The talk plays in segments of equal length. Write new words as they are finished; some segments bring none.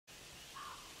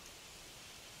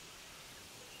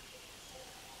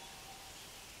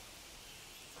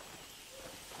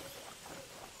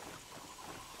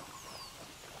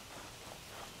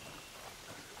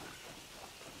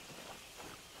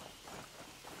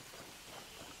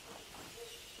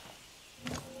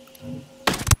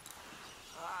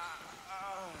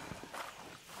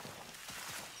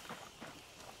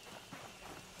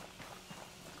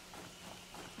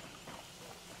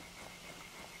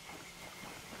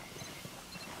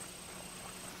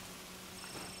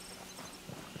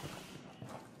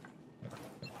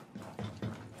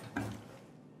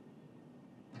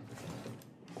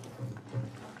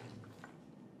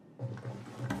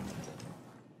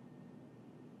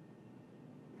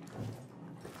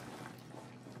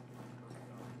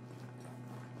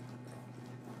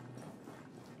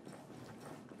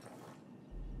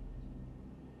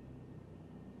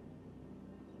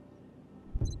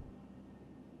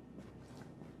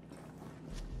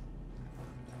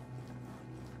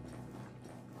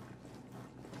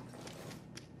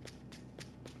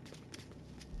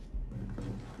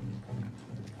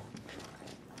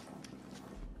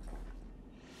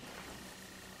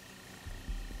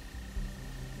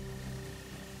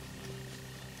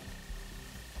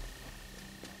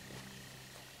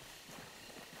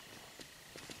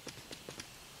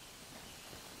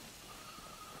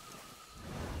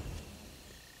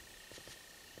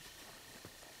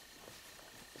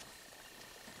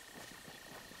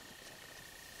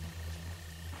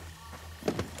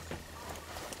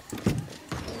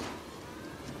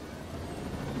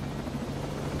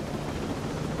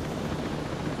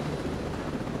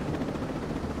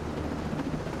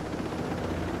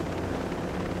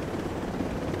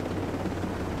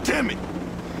Damn it!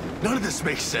 None of this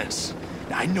makes sense.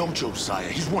 I know Josiah.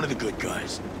 He's one of the good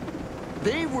guys.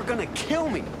 They were gonna kill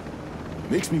me.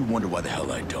 Makes me wonder why the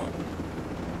hell I don't.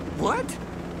 What?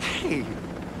 Hey,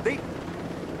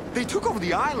 they took over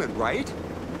the island, right?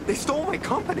 They stole my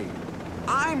company.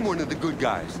 I'm one of the good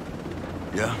guys.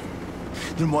 Yeah?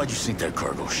 Then why'd you sink that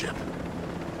cargo ship?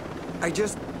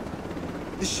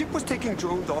 The ship was taking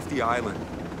drones off the island.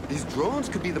 These drones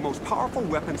could be the most powerful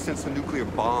weapon since the nuclear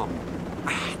bomb.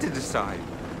 I had to decide.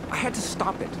 I had to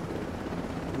stop it.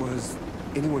 Was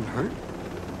anyone hurt?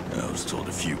 I was told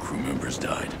a few crew members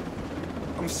died.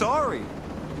 I'm sorry.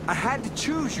 I had to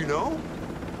choose, you know?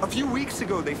 A few weeks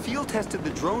ago, they field tested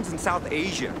the drones in South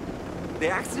Asia.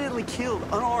 They accidentally killed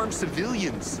unarmed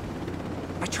civilians.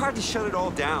 I tried to shut it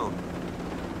all down.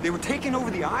 They were taking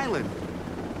over the island.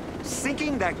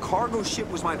 Sinking that cargo ship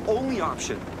was my only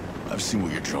option. I've seen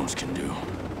what your drones can do.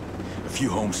 A few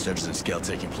homesteaders and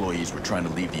Skeltec employees were trying to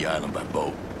leave the island by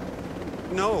boat.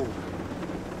 No.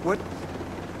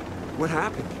 What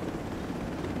happened?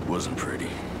 It wasn't pretty.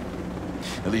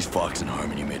 At least Fox and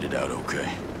Harmony made it out okay.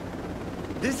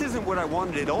 This isn't what I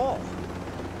wanted at all.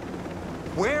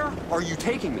 Where are you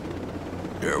taking me?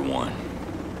 Air One.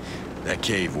 That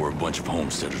cave where a bunch of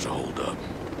homesteaders are holed up.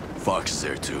 Fox is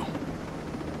there too.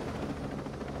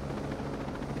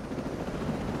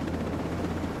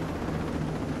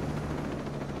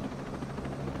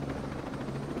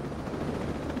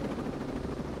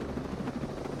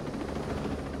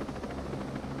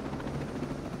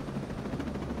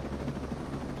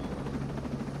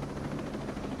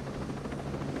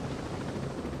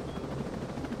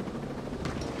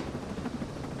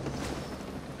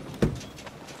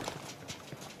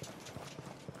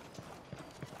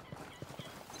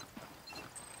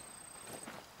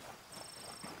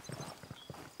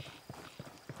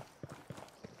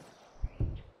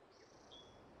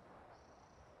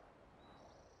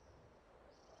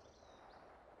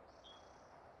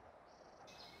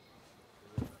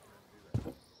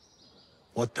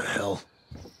 What the hell?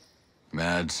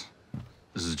 Mads,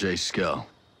 this is Jay Skell,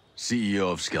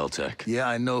 CEO of Skeltec. Yeah,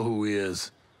 I know who he is.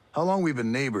 How long we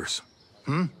been neighbors?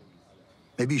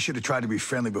 Maybe you should have tried to be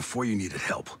friendly before you needed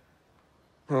help.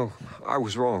 Oh, I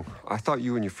was wrong. I thought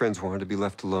you and your friends wanted to be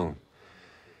left alone.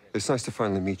 It's nice to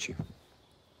finally meet you.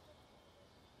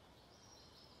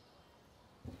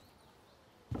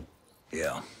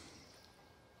 Yeah.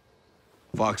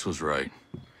 Fox was right.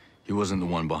 He wasn't the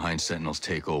one behind Sentinel's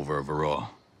takeover of Aurora.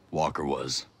 Walker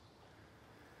was.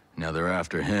 Now they're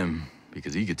after him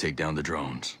because he could take down the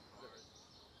drones.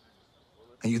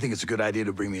 And you think it's a good idea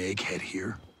to bring the egghead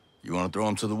here? You want to throw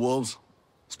him to the wolves?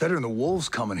 It's better than the wolves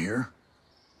coming here.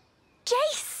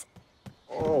 Jace!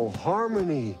 Oh,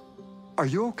 Harmony. Are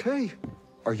you okay?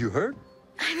 Are you hurt?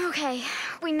 I'm okay.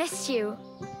 We missed you.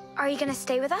 Are you gonna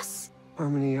stay with us?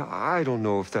 Harmony, I don't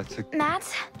know if that's a... Matt?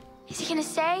 Is he gonna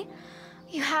stay?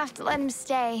 You have to let him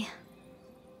stay.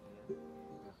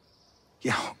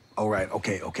 Yeah, all right,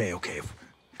 okay. Of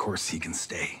course he can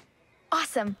stay.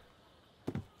 Awesome.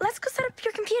 Let's go set up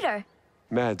your computer.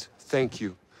 Mads, thank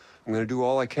you. I'm gonna do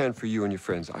all I can for you and your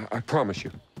friends. I promise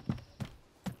you.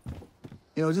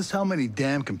 You know, just how many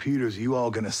damn computers are you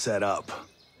all gonna set up?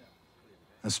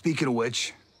 And speaking of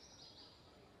which,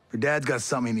 your dad's got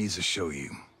something he needs to show you.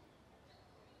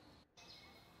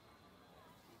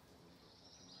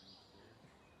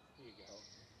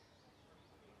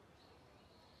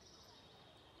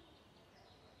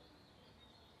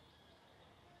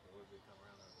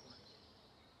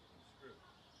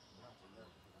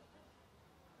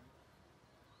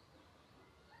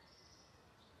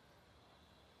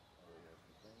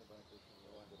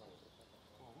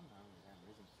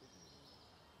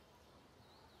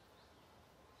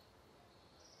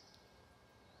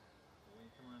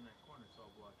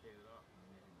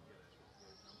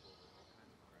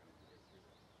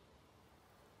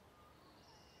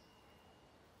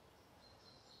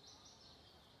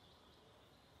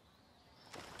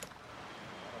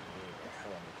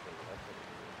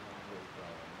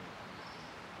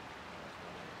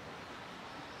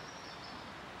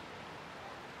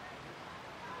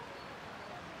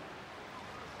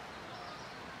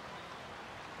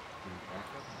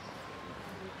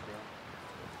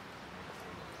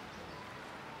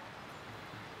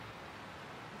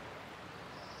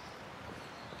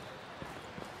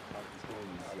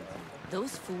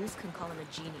 Those fools can call him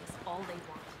a genius all they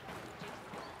want.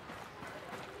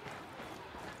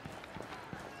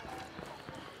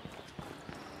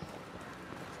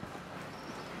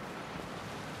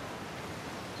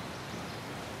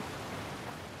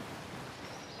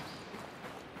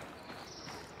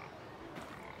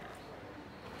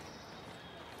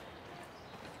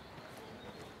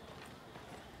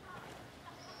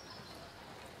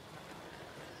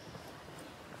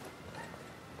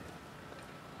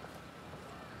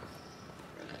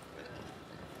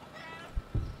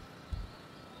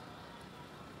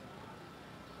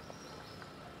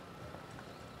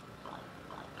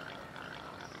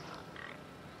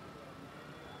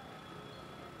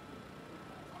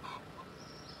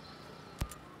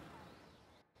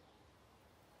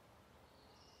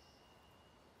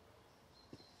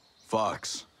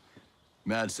 Fox.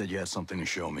 Mad said you had something to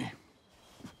show me.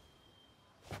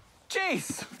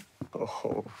 Jace!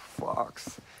 Oh,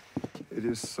 Fox. It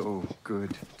is so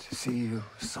good to see you.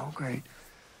 So great.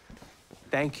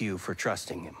 Thank you for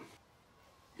trusting him.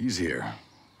 He's here,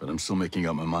 but I'm still making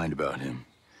up my mind about him.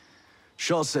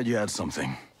 Shaw said you had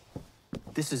something.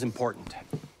 This is important.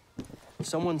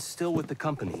 Someone still with the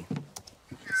company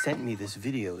sent me this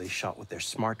video they shot with their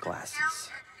smart glasses.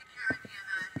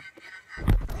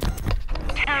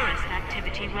 Terrorist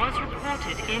activity was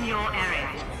reported in your area.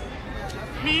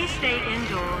 Please stay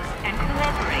indoors and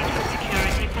cooperate with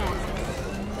security forces.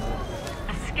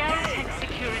 A Skeltech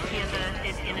security alert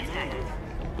is in effect.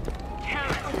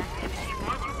 Terrorist activity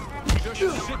was reported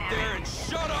in your area. there and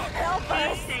shut up! Help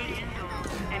us! Please stay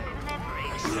indoors and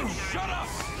cooperate with security Shut up!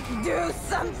 forces. Do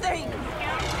something!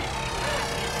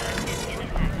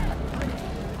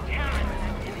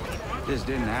 This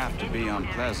didn't have to be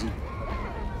unpleasant.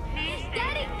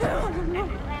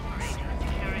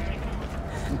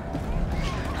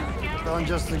 I'm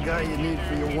just the guy you need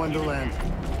for your Wonderland.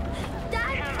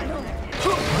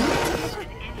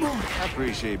 I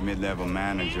appreciate mid-level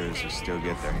managers who still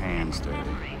get their hands dirty.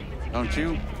 Don't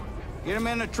you? Get them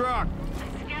in the truck!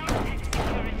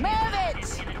 Move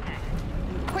it!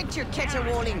 Quit your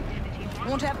caterwauling.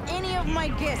 Won't have any of my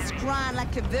guests crying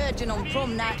like a virgin on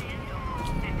prom night.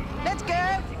 Let's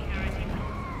go!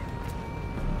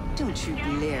 Don't you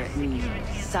glare at me,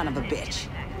 son of a bitch.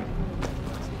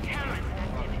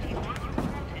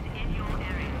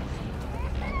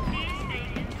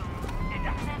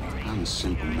 I'm a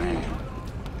simple man.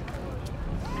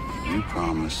 You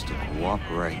promised to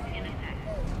cooperate.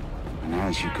 And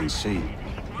as you can see,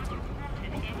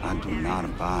 I do not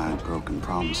abide broken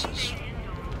promises.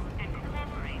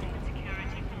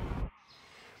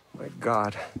 My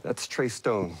God, that's Trey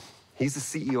Stone. He's the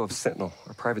CEO of Sentinel,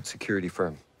 a private security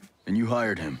firm. And you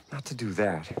hired him. Not to do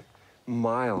that.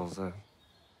 Miles, a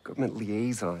government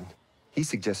liaison, he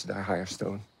suggested I hire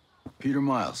Stone. Peter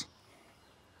Miles.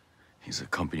 He's a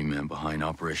company man behind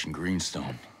Operation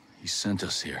Greenstone. He sent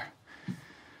us here.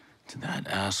 Did that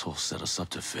asshole set us up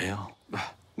to fail?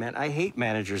 Man, I hate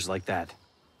managers like that.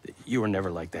 You were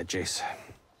never like that, Jace.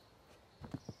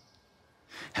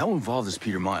 How involved is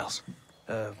Peter Miles?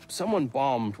 Someone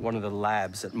bombed one of the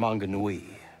labs at Manganui.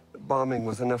 The bombing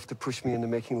was enough to push me into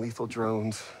making lethal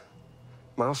drones.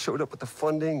 Miles showed up with the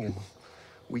funding, and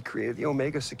we created the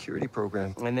Omega security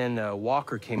program. And then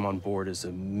Walker came on board as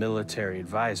a military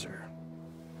advisor.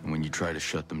 And when you tried to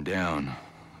shut them down,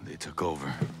 they took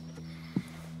over.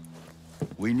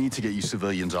 We need to get you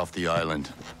civilians off the island.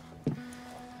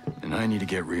 And I need to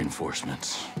get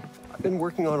reinforcements. I've been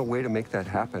working on a way to make that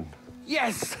happen.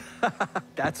 Yes!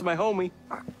 That's my homie.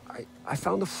 I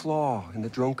found a flaw in the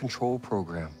drone control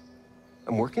program.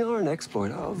 I'm working on an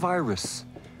exploit, a virus,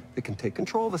 that can take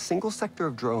control of a single sector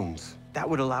of drones. That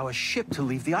would allow a ship to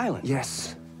leave the island.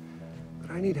 Yes,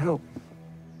 but I need help.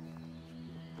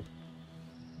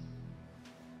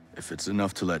 If it's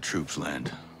enough to let troops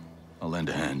land, I'll lend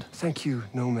a hand. Thank you,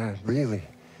 Nomad, really.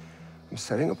 I'm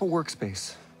setting up a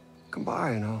workspace. Come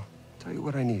by and I'll tell you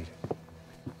what I need.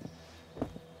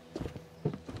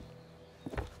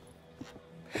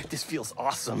 This feels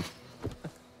awesome.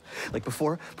 Like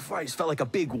before I just felt like a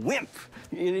big wimp.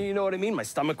 You know what I mean? My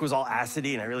stomach was all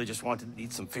acidy and I really just wanted to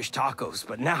eat some fish tacos.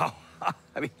 But now,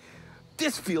 I mean,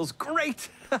 this feels great.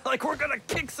 Like we're gonna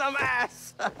kick some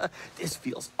ass. This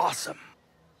feels awesome.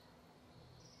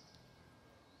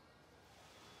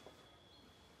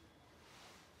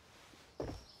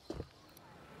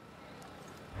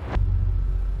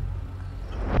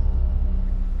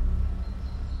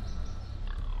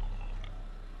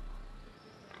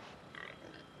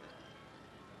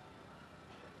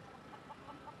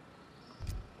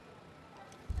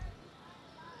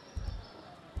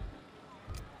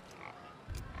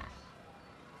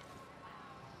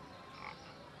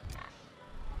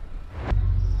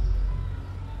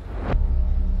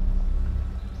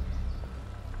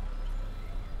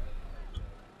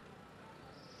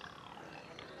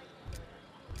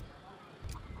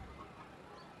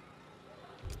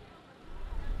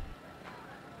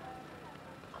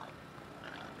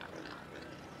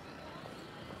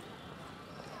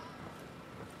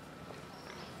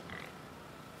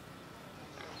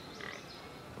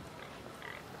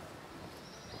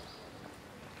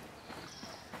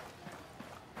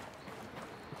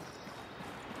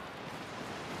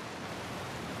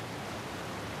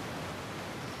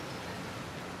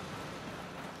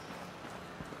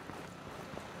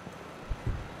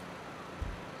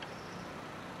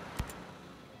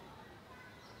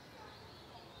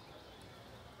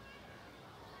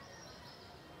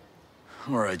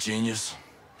 All right, genius.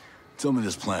 Tell me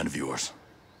this plan of yours.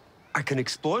 I can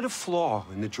exploit a flaw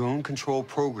in the drone control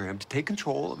program to take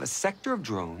control of a sector of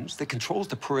drones that controls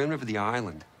the perimeter of the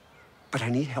island. But I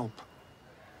need help.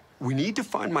 We need to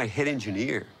find my head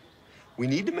engineer. We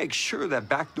need to make sure that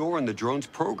back door in the drone's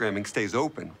programming stays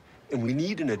open. And we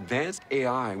need an advanced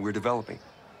AI we're developing.